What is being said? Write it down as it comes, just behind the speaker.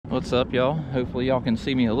What's up, y'all? Hopefully y'all can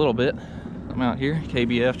see me a little bit. I'm out here,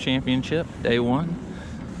 KBF Championship, day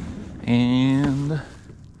 1. And I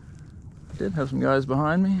did have some guys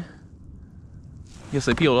behind me. Guess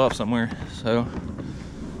they peeled off somewhere, so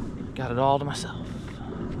got it all to myself.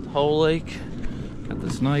 The whole lake. Got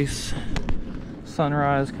this nice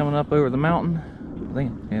sunrise coming up over the mountain. I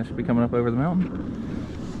think it should be coming up over the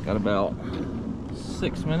mountain. Got about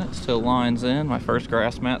 6 minutes till line's in. My first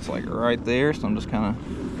grass mat's like right there, so I'm just kind of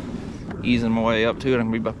easing my way up to it.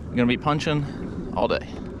 I'm gonna be punching all day.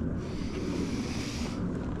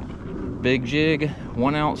 Big jig,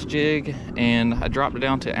 1 ounce jig, and I dropped it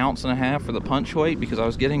down to 1.5 ounces for the punch weight because I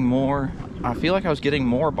was getting more. I feel like I was getting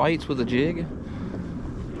more bites with the jig.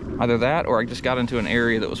 Either that, or I just got into an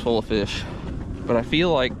area that was full of fish. But I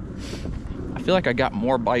feel like I got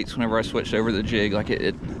more bites whenever I switched over to the jig. Like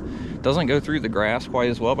it doesn't go through the grass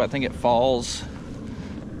quite as well, but I think it falls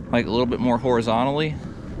like a little bit more horizontally,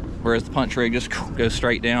 whereas the punch rig just goes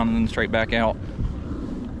straight down and then straight back out.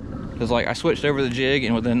 Because like I switched over the jig,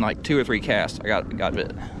 and within like 2 or 3 casts I got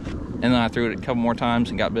bit, and then I threw it a couple more times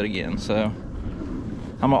and got bit again. So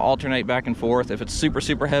I'm gonna alternate back and forth. If it's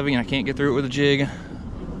super heavy and I can't get through it with a jig,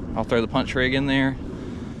 I'll throw the punch rig in there.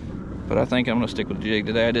 But I think I'm gonna stick with the jig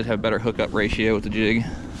today. I did have better hookup ratio with the jig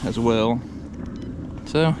as well.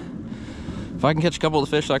 So if I can catch a couple of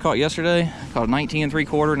the fish that I caught yesterday, I caught 19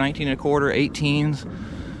 3/4, 19 1/4, 18s.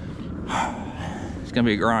 It's gonna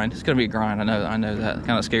be a grind. It's gonna be a grind. I know that. It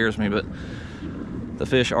kind of scares me, but the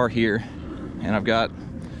fish are here, and I've got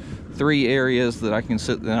 3 areas that I can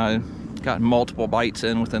sit. That I got multiple bites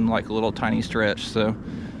in within like a little tiny stretch. So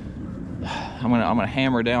I'm gonna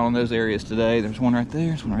hammer down on those areas today. There's one right there.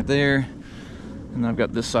 There's one right there, and I've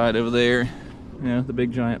got this side over there. You know, the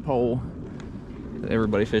big giant pole that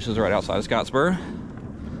everybody fishes right outside of Scottsboro.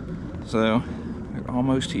 So we're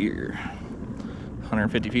almost here.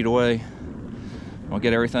 150 feet away. We'll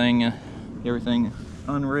get everything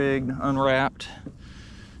unrigged, unwrapped,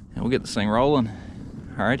 and we'll get this thing rolling.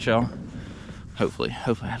 All right, y'all. Hopefully I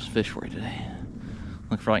have some fish for you today.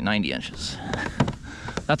 Look for like 90 inches.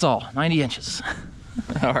 That's all, 90 inches.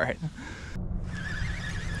 All right.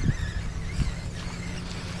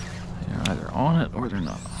 They're either on it or they're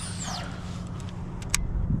not on it.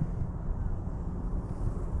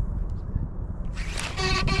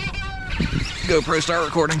 GoPro, start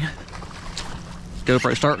recording.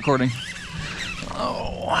 GoPro, start recording.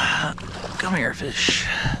 Oh, come here, fish.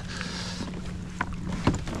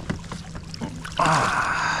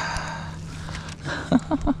 Ah.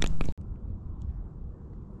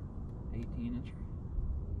 18-incher.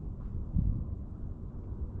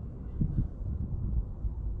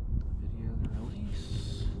 Video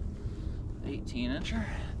release. 18-incher.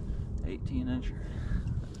 18-incher.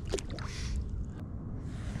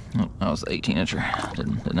 Oh, that was the 18-incher.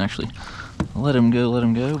 Didn't actually let him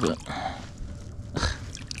go, but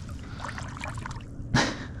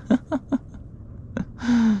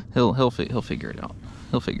he'll figure it out.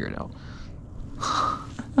 He'll figure it out.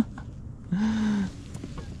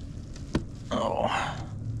 Oh,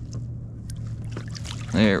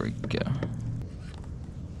 there we go.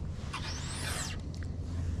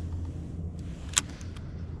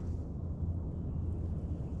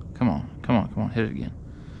 Come on, hit it again.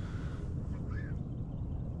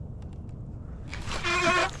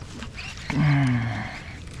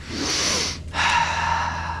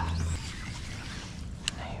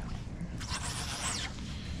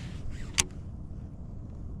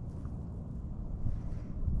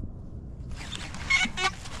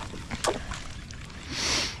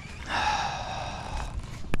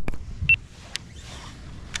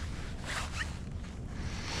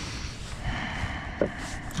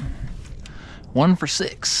 One for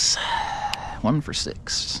 6. 1 for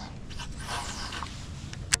 6.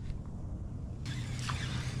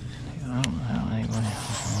 I don't know how anybody.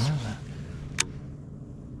 What is that?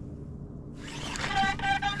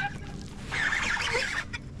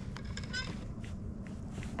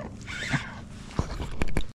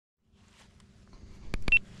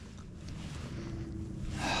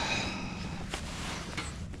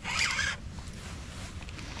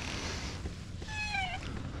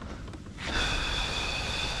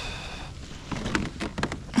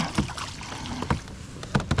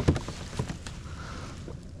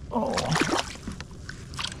 Oh.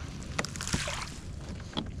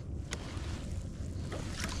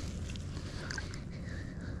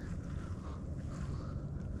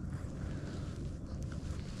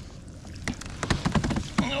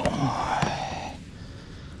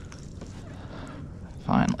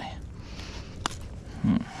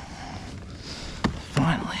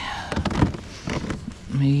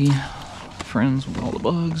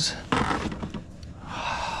 bugs.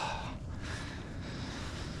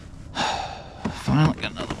 Finally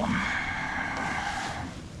got another one.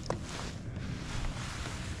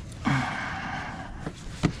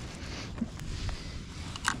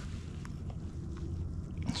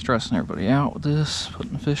 Stressing everybody out with this,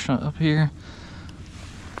 putting the fish up here.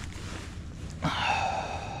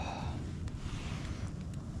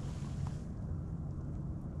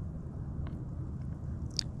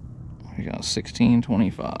 We got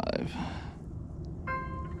 1625.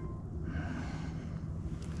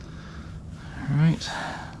 All right.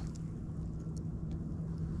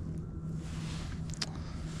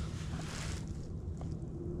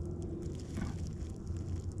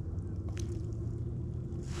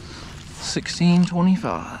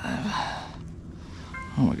 $16.25.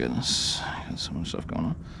 Oh my goodness, got so much stuff going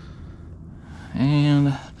on.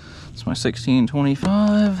 And it's my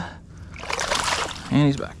 $16.25, and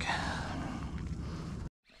he's back.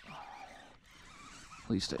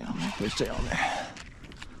 Please stay on there. Please stay on there.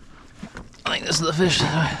 I think this is the fish.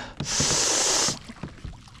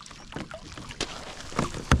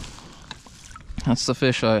 That's the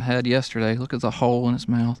fish I had yesterday. Look at the hole in its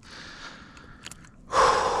mouth.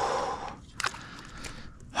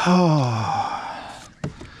 Oh,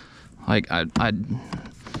 like I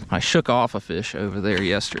shook off a fish over there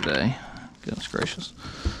yesterday. Goodness gracious,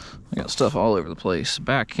 I got stuff all over the place.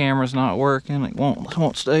 Back camera's not working. It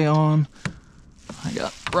won't stay on. I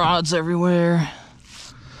got rods everywhere.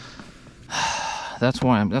 That's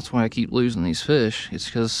why I keep losing these fish. It's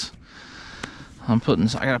because I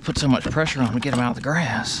gotta put so much pressure on them to get them out of the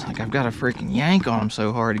grass. Like I've got to freaking yank on them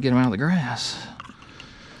so hard to get them out of the grass.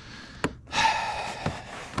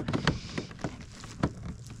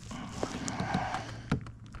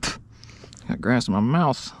 Got grass in my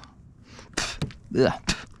mouth. Ugh.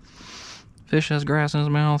 Fish has grass in his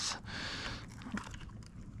mouth.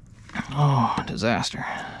 Oh, disaster.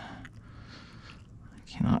 I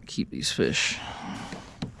cannot keep these fish.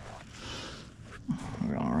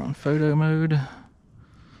 We're gonna run photo mode.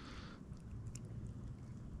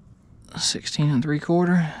 16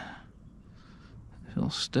 3/4. If he'll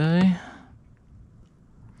stay.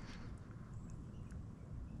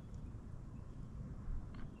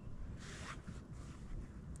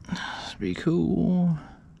 This be cool.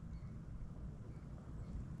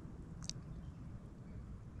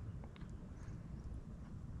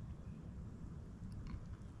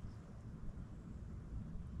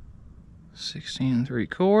 $16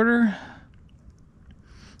 3/4.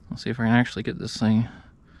 Let's see if I can actually get this thing.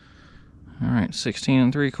 All right,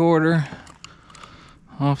 16 3/4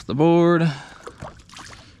 off the board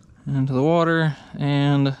into the water,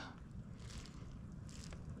 and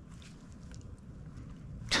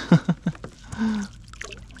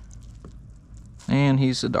and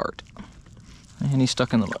he's a dart, and he's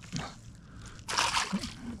stuck in the mud.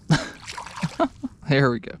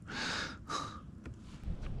 There we go.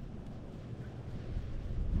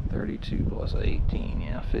 32 plus 18,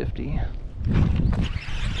 yeah, 50.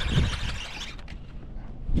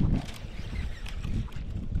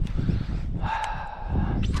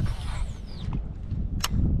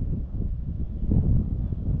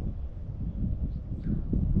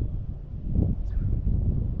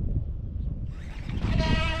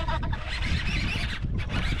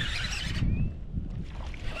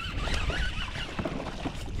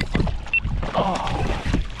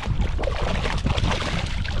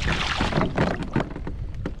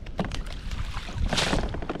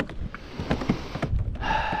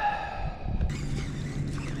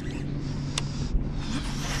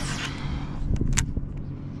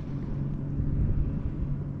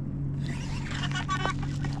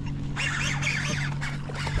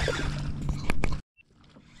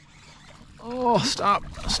 Oh, stop,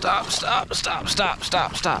 stop, stop, stop, stop,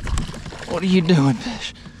 stop, stop. What are you doing,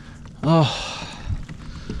 fish? Oh,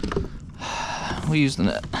 we'll use the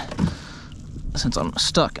net since I'm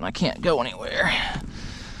stuck and I can't go anywhere.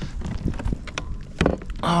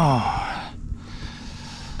 Oh.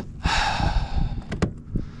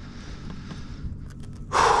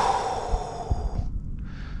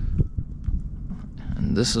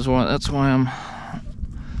 And this is why, that's why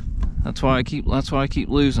I keep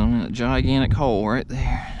losing. I'm in a gigantic hole right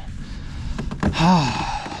there.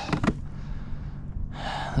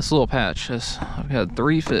 This little patch I've had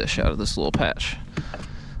 3 fish out of this little patch.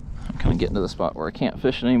 I'm kind of getting to the spot where I can't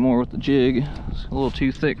fish anymore with the jig. It's a little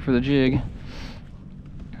too thick for the jig.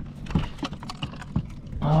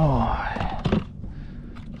 Oh.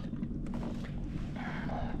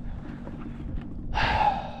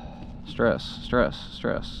 Stress, stress,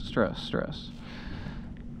 stress, stress, stress.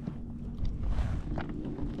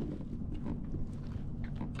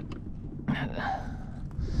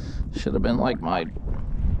 Should have been like my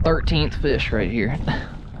 13th fish right here.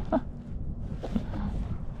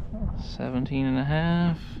 17 and a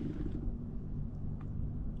half.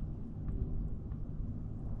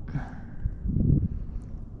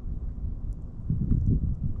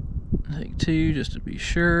 Take 2 just to be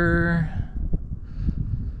sure.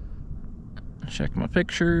 Check my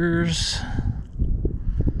pictures.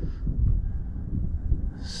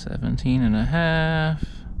 17 and a half.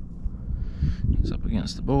 He's up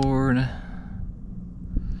against the board.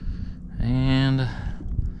 And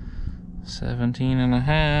 17 and a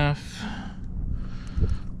half.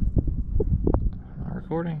 Am I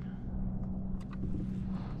recording?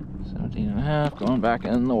 17 and a half, going back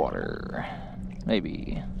in the water.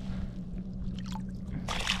 Maybe.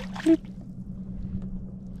 Boop.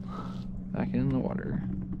 Back in the water.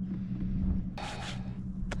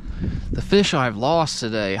 The fish I've lost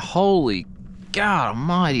today, holy God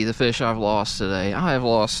almighty, the fish I've lost today. I have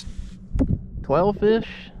lost 12 fish.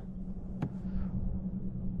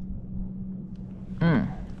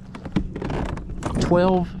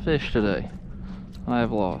 12 fish today I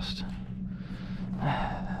have lost. I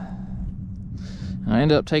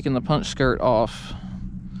end up taking the punch skirt off.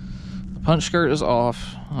 The punch skirt is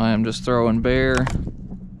off. I am just throwing bare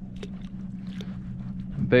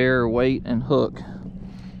weight and hook.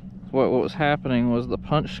 What was happening was the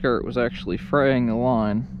punch skirt was actually fraying the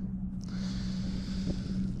line.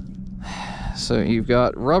 So you've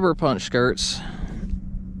got rubber punch skirts.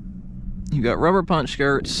 You've got rubber punch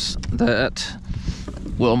skirts that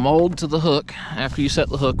will mold to the hook after you set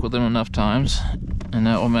the hook with them enough times, and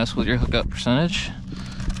that will mess with your hookup percentage.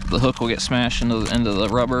 The hook will get smashed into the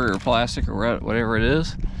rubber or plastic or whatever it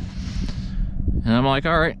is. And I'm like,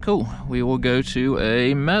 all right, cool. We will go to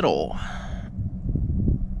a metal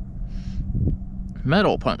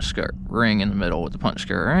punch skirt ring in the middle with the punch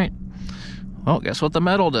skirt, all right? Well, guess what the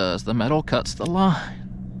metal does? The metal cuts the line.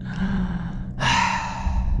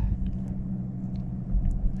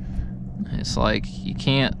 It's like you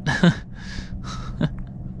can't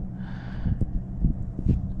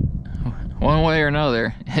one way or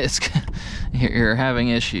another, you're having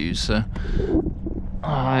issues. So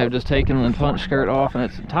I have just taken the punch skirt off in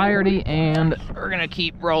its entirety, and we're gonna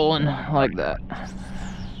keep rolling like that.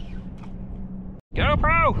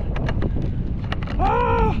 GoPro!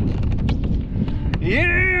 Oh!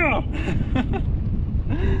 Yeah!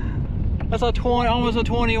 That's a almost a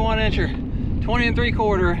 21 incher. 20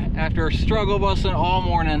 3/4 after struggle busting all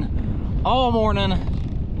morning,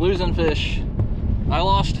 losing fish. I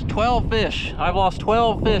lost 12 fish. I've lost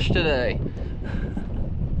 12 fish today.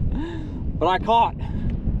 But I caught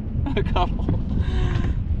a couple.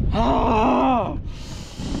 Oh.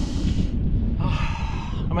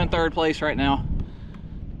 I'm in 3rd place right now.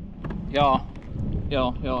 Y'all.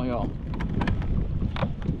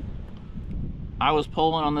 I was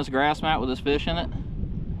pulling on this grass mat with this fish in it,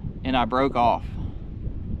 and I broke off.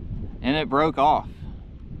 And it broke off.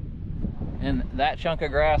 And that chunk of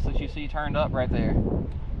grass that you see turned up right there,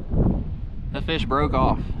 the fish broke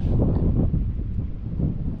off.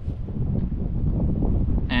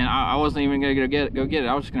 And I wasn't even gonna go get it.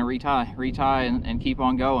 I was just gonna retie and keep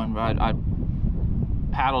on going. But I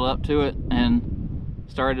paddled up to it and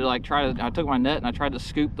started to like I took my net and I tried to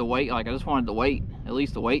scoop the weight. Like I just wanted the weight, at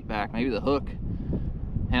least the weight back, maybe the hook.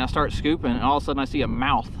 And I start scooping, and all of a sudden I see a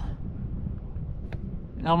mouth.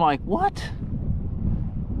 And I'm like, what?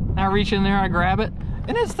 And I reach in there, I grab it,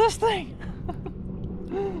 and it's this thing.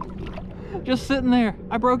 Just sitting there.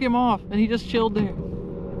 I broke him off, and he just chilled there.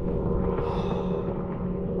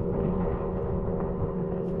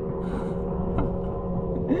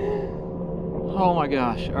 Oh my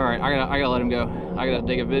gosh. All right, I gotta let him go. I gotta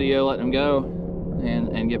take a video, let him go,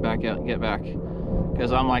 and get back.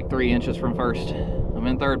 Because I'm like 3 inches from first. I'm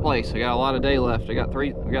in 3rd place. I got a lot of day left. I got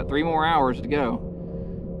 3 more hours to go.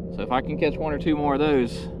 So if I can catch 1 or 2 more of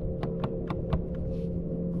those,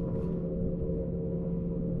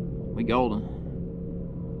 we golden.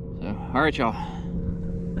 So all right, y'all.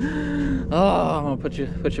 Oh, I'm gonna put you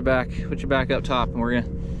back up top, and we're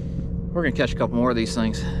gonna catch a couple more of these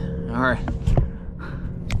things. All right.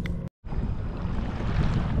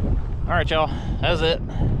 All right, y'all. That's it.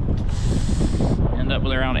 End up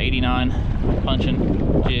with around 89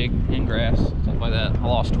 punching, jig, and grass, stuff like that. I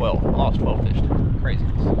lost 12. I lost 12 fish.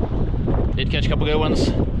 Craziness. Did catch a couple good ones.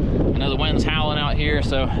 I know the wind's howling out here,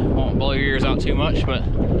 so I won't blow your ears out too much, but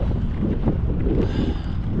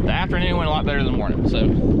the afternoon went a lot better than the morning. So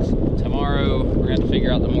tomorrow we're gonna have to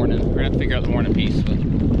figure out the morning. We're gonna have to figure out the morning piece. But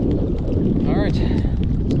all right,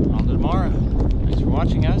 on to tomorrow. Thanks for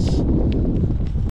watching, guys.